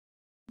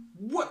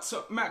What's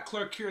up, Matt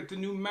Clark here at the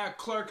new Matt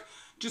Clark.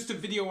 Just a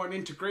video on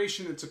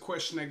integration. It's a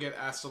question I get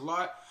asked a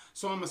lot.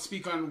 So I'm going to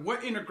speak on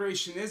what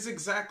integration is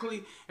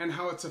exactly and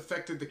how it's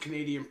affected the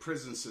Canadian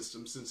prison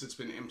system since it's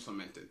been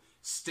implemented.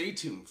 Stay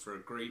tuned for a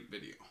great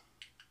video.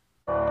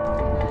 I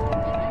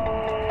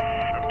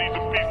need the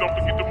fees up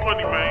to get the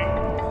money,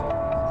 man.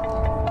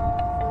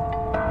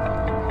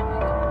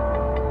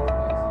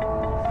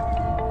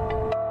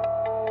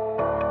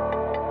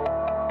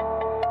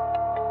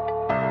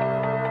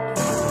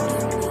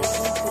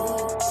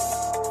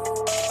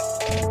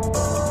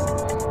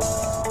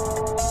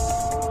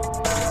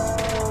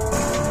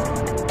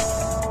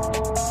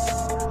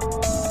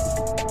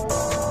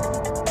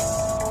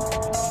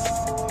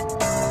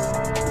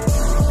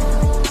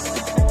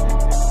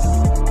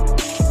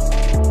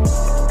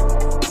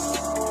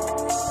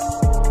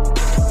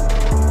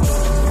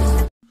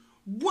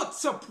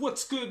 What's up?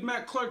 What's good?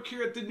 Matt Clark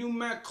here at the new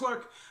Matt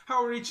Clark.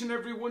 How are each and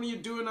every one of you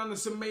doing on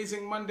this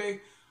amazing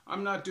Monday?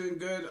 I'm not doing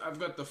good. I've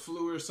got the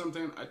flu or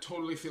something. I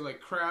totally feel like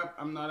crap.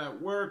 I'm not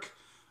at work.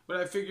 But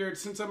I figured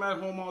since I'm at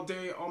home all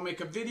day, I'll make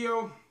a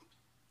video.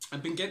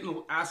 I've been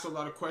getting asked a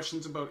lot of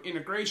questions about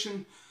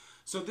integration.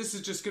 So this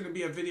is just going to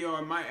be a video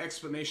on my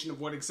explanation of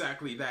what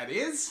exactly that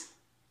is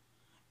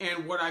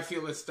and what I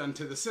feel it's done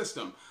to the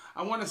system.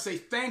 I want to say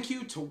thank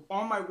you to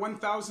all my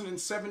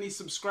 1,070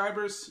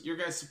 subscribers. Your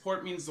guys'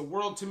 support means the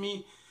world to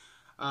me.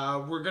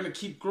 We're going to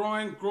keep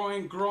growing.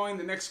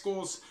 The next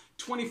goal is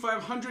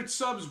 2,500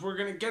 subs. We're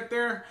going to get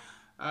there.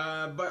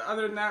 But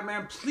other than that,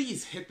 man,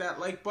 please hit that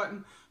like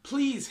button.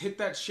 Please hit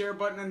that share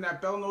button and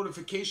that bell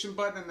notification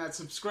button and that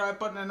subscribe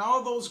button and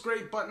all those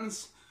great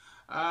buttons.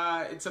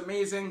 It's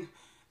amazing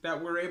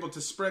that we're able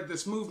to spread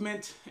this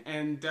movement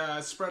and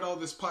spread all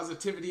this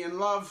positivity and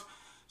love.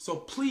 So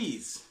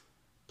please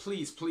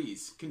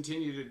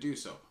continue to do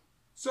so.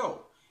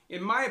 So,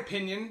 in my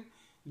opinion,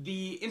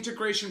 the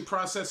integration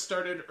process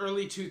started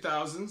early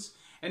 2000s,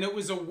 and it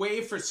was a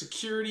way for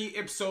security,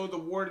 IPSO, the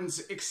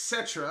wardens,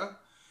 etc.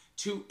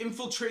 to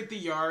infiltrate the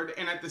yard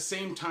and at the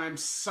same time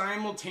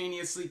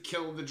simultaneously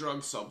kill the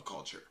drug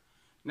subculture.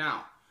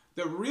 Now,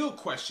 the real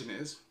question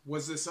is,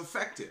 was this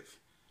effective?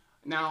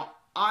 Now,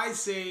 I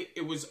say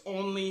it was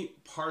only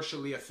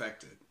partially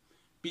effective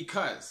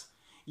because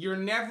you're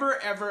never,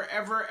 ever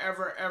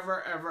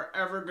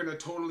going to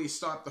totally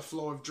stop the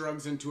flow of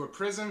drugs into a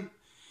prison.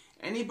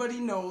 Anybody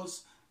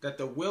knows that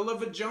the will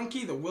of a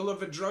junkie, the will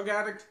of a drug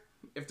addict,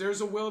 if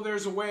there's a will,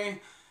 there's a way.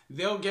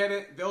 They'll get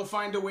it. They'll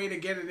find a way to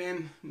get it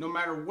in. No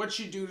matter what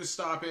you do to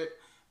stop it,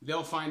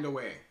 they'll find a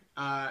way.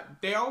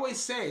 They always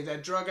say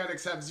that drug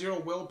addicts have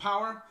zero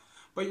willpower,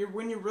 but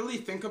when you really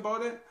think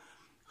about it,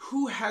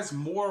 who has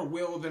more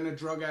will than a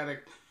drug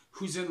addict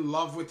who's in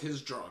love with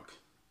his drug?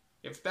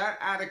 If that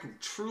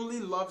addict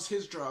truly loves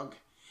his drug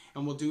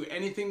and will do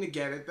anything to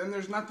get it, then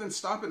there's nothing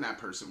stopping that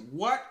person.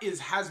 What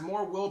has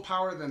more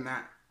willpower than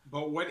that?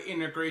 But what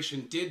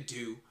integration did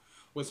do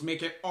was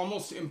make it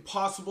almost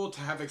impossible to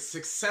have a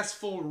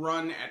successful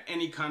run at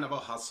any kind of a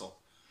hustle.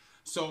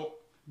 So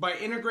by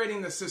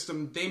integrating the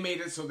system, they made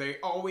it so they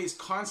always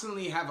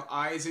constantly have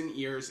eyes and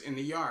ears in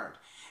the yard.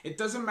 It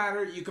doesn't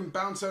matter. You can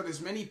bounce out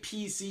as many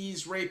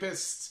PCs,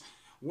 rapists,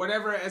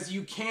 whatever as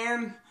you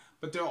can,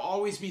 but there'll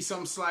always be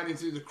some sliding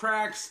through the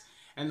cracks,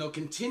 and they'll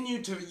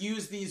continue to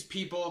use these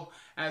people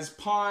as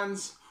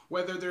pawns,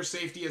 whether their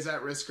safety is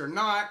at risk or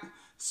not.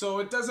 So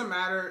it doesn't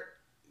matter.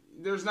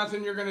 There's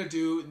nothing you're going to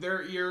do.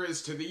 Their ear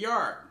is to the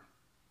yard.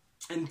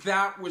 And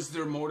that was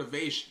their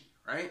motivation,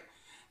 right?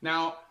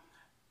 Now,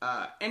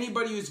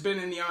 anybody who's been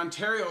in the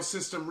Ontario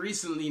system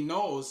recently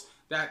knows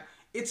that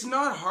it's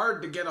not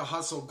hard to get a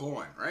hustle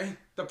going, right?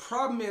 The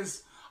problem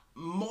is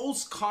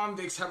most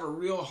convicts have a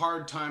real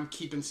hard time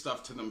keeping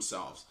stuff to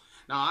themselves.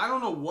 Now, I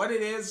don't know what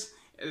it is.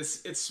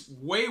 It's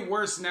way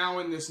worse now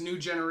in this new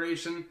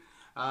generation.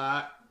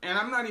 And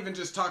I'm not even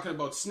just talking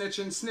about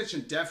snitching.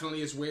 Snitching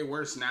definitely is way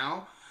worse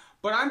now.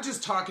 But I'm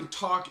just talking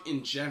talk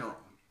in general.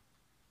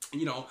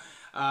 You know,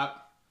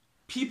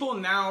 people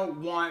now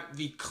want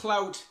the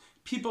clout.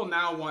 People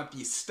now want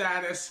the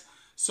status.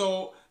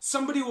 So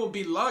somebody will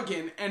be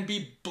lugging and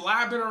be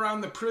blabbing around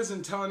the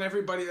prison telling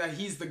everybody that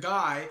he's the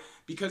guy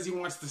because he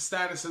wants the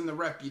status and the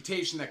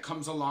reputation that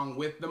comes along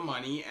with the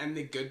money and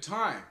the good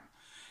time.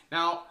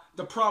 Now,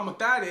 the problem with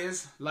that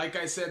is, like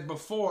I said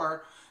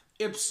before,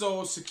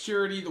 IPSO,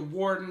 security, the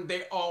warden,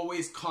 they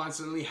always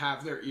constantly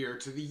have their ear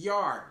to the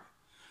yard.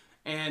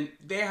 And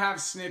they have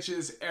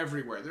snitches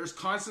everywhere. There's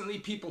constantly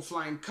people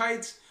flying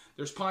kites.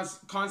 There's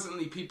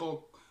constantly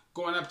people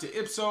going up to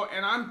IPSO.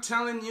 And I'm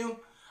telling you,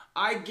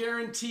 I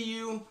guarantee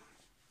you,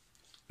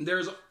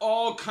 there's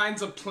all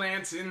kinds of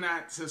plants in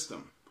that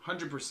system.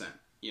 100%,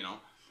 you know.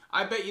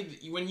 I bet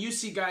you, when you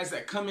see guys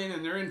that come in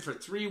and they're in for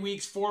 3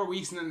 weeks, 4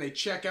 weeks, and then they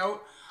check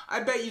out,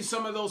 I bet you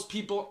some of those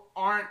people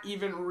aren't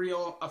even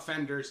real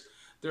offenders.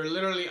 They're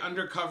literally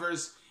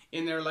undercovers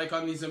in there, like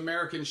on these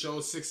American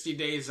shows, 60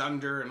 Days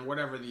Under and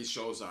whatever these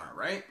shows are,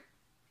 right?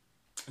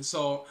 And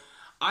so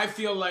I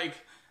feel like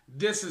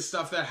this is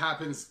stuff that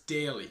happens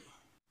daily.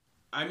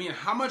 I mean,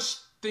 how much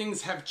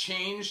things have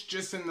changed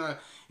just in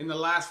the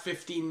last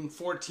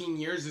 14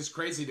 years is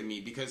crazy to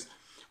me, because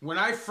when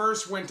I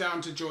first went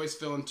down to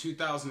Joyceville in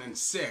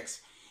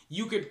 2006,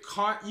 you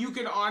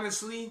could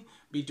honestly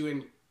be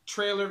doing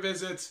trailer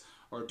visits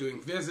or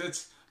doing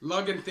visits,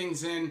 lugging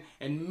things in,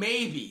 and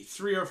maybe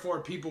 3 or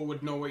 4 people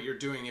would know what you're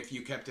doing if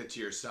you kept it to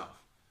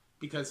yourself.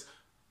 Because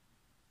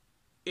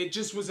it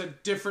just was a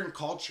different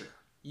culture.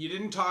 You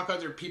didn't talk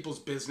other people's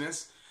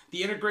business.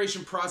 The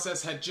integration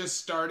process had just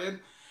started.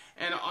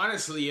 And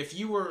honestly, if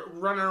you were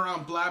running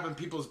around blabbing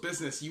people's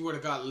business, you would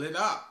have got lit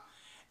up.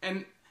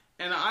 And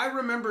I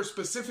remember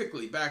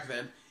specifically back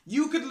then,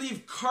 you could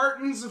leave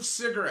cartons of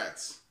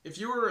cigarettes. If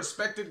you were a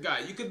respected guy,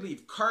 you could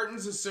leave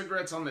cartons of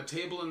cigarettes on the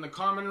table in the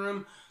common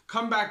room,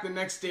 come back the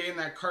next day, and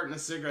that carton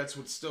of cigarettes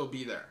would still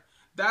be there.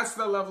 That's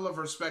the level of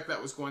respect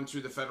that was going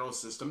through the federal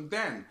system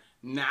then.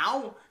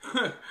 Now,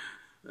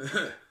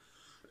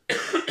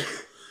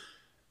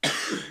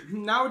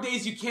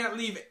 nowadays you can't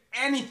leave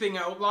anything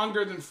out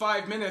longer than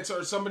 5 minutes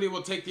or somebody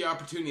will take the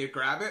opportunity to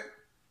grab it.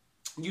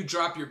 You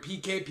drop your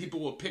PK, people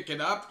will pick it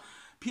up.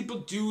 People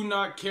do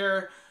not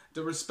care.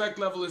 The respect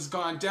level has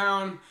gone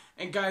down,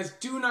 and guys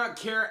do not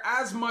care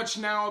as much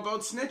now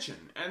about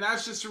snitching. And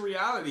that's just a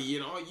reality, you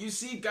know. You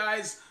see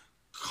guys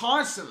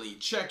constantly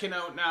checking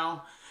out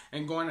now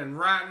and going and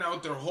ratting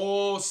out their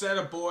whole set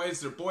of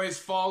boys. Their boys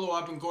follow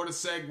up and go to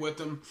seg with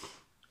them.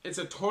 It's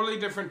a totally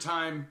different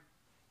time.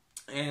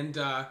 And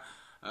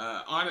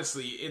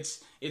honestly,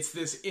 it's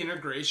this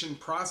integration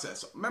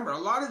process. Remember, a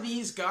lot of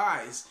these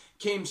guys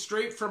came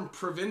straight from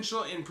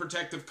provincial in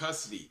protective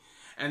custody.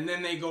 And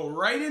then they go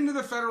right into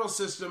the federal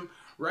system,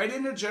 right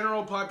into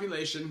general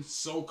population,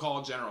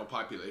 so-called general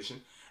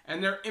population.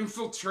 And they're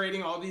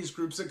infiltrating all these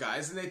groups of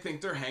guys, and they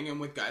think they're hanging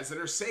with guys that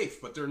are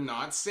safe, but they're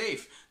not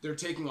safe. They're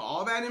taking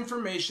all that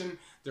information,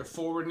 they're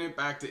forwarding it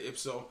back to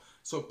IPSO.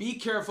 So be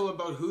careful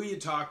about who you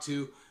talk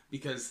to,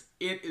 because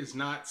it is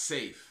not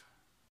safe.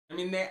 I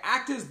mean, they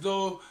act as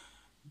though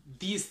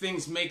these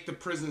things make the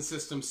prison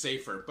system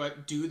safer,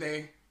 but do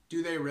they?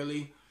 Do they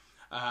really?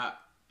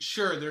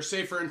 Sure, they're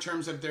safer in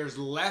terms of there's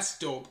less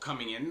dope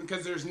coming in,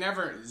 because there's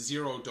never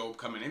zero dope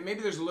coming in.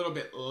 Maybe there's a little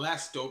bit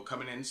less dope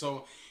coming in.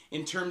 So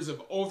in terms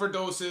of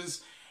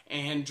overdoses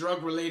and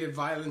drug-related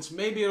violence,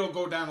 maybe it'll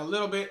go down a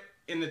little bit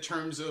in the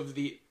terms of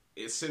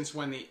since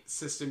when the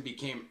system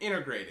became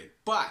integrated.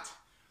 But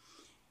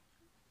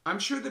I'm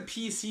sure the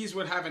PCs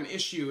would have an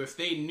issue if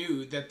they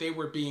knew that they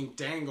were being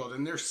dangled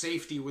and their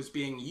safety was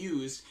being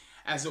used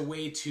as a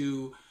way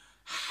to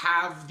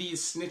have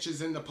these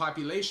snitches in the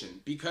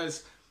population.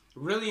 Because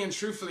really and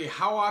truthfully,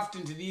 how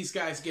often do these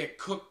guys get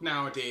cooked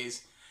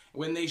nowadays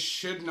when they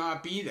should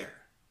not be there?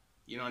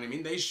 You know what I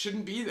mean? They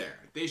shouldn't be there.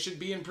 They should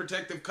be in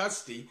protective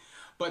custody.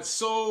 But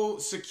so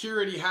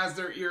security has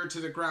their ear to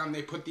the ground,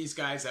 they put these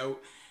guys out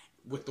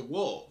with the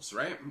wolves,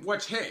 right?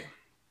 Which, hey,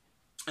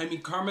 I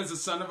mean, karma's a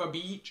son of a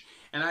bitch.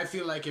 And I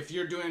feel like if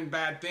you're doing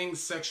bad things,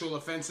 sexual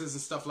offenses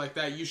and stuff like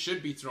that, you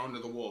should be thrown to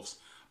the wolves.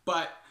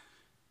 But,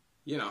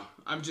 you know,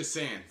 I'm just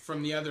saying,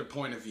 from the other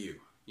point of view,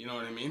 you know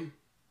what I mean?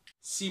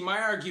 See, my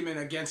argument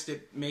against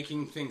it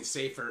making things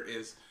safer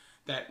is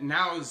that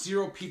now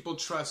 0 people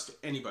trust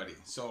anybody.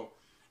 So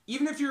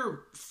even if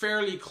you're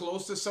fairly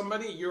close to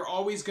somebody, you're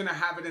always going to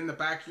have it in the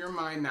back of your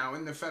mind now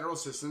in the federal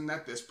system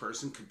that this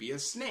person could be a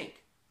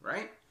snake,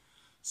 right?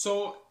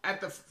 So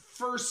at the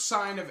first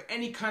sign of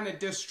any kind of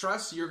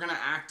distrust, you're going to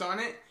act on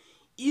it,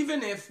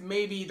 even if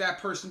maybe that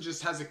person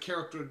just has a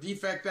character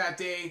defect that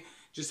day,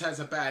 just has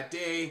a bad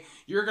day.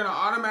 You're going to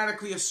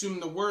automatically assume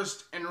the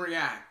worst and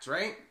react,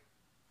 right?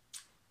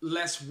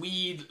 Less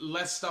weed,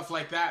 less stuff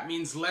like that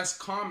means less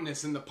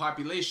calmness in the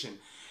population.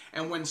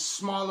 And when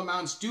small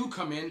amounts do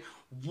come in,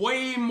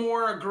 way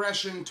more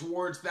aggression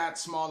towards that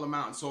small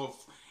amount. So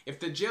if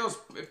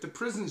the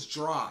prison's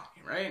dry,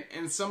 right,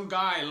 and some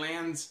guy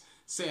lands,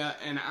 say,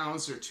 an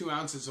ounce or 2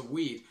 ounces of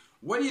weed,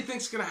 what do you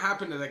think's going to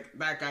happen to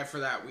that guy for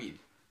that weed?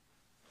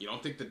 You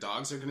don't think the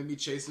dogs are going to be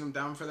chasing him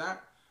down for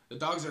that? The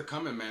dogs are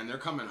coming, man. They're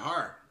coming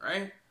hard,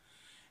 right?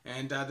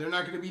 And they're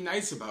not going to be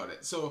nice about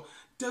it. So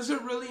does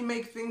it really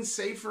make things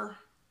safer?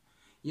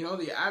 You know,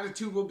 the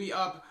attitude will be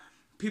up.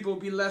 People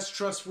will be less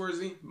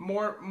trustworthy,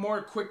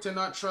 more quick to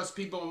not trust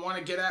people and want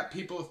to get at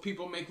people if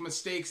people make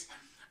mistakes,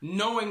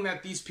 knowing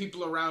that these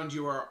people around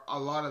you a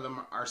lot of them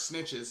are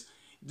snitches.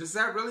 Does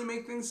that really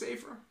make things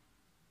safer?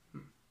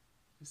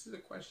 This is a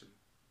question.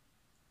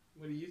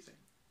 What do you think?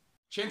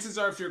 Chances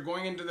are, if you're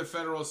going into the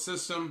federal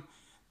system,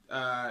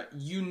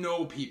 you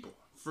know people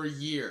for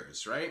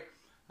years, right?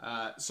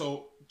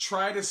 So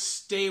try to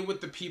stay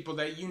with the people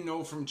that you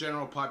know from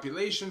general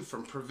population,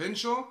 from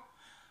provincial.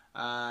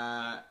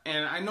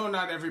 And I know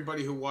not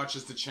everybody who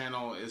watches the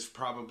channel is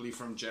probably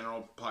from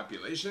general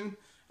population,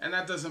 and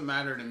that doesn't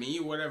matter to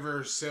me,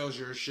 whatever sails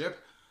your ship.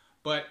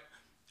 But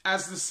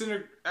as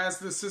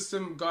the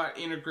system got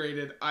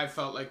integrated, I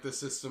felt like the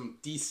system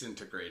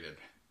disintegrated,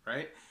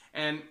 right?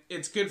 And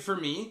it's good for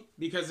me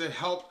because it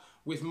helped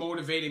with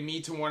motivating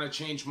me to want to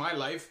change my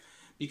life,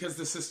 because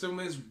the system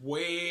is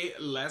way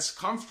less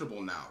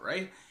comfortable now,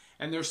 right?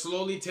 And they're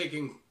slowly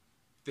taking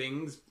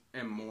things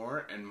and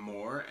more and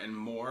more and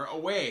more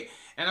away.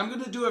 And I'm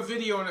going to do a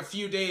video in a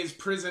few days,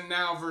 prison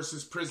now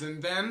versus prison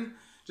then,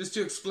 just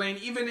to explain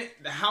even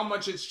how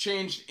much it's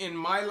changed in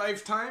my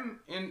lifetime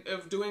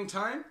of doing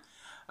time.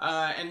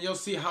 And you'll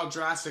see how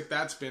drastic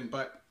that's been.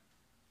 But,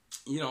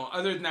 you know,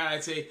 other than that,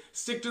 I'd say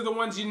stick to the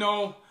ones you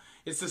know.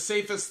 It's the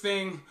safest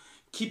thing.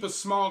 Keep a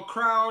small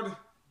crowd.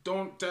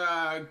 Don't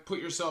put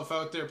yourself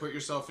out there, put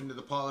yourself into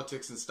the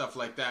politics and stuff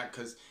like that,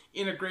 because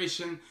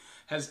integration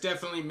has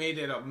definitely made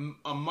it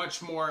a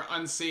much more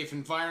unsafe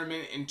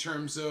environment in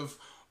terms of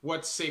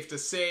what's safe to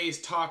say,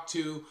 talk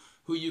to,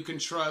 who you can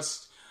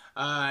trust,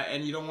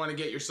 and you don't want to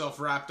get yourself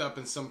wrapped up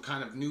in some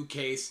kind of new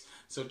case.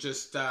 So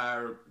just,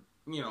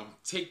 you know,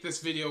 take this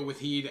video with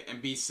heed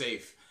and be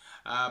safe.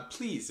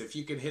 Please, if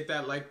you could hit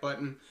that like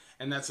button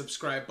and that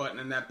subscribe button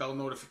and that bell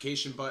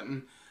notification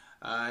button,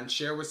 and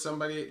share with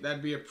somebody,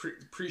 that'd be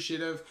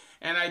appreciative.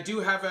 And I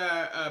do have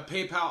a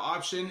PayPal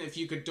option. If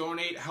you could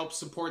donate, help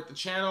support the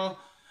channel,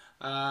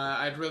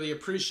 I'd really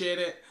appreciate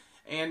it.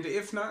 And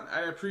if not,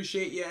 I'd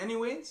appreciate you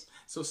anyways.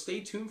 So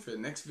stay tuned for the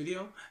next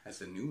video as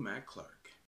the new Matt Clark.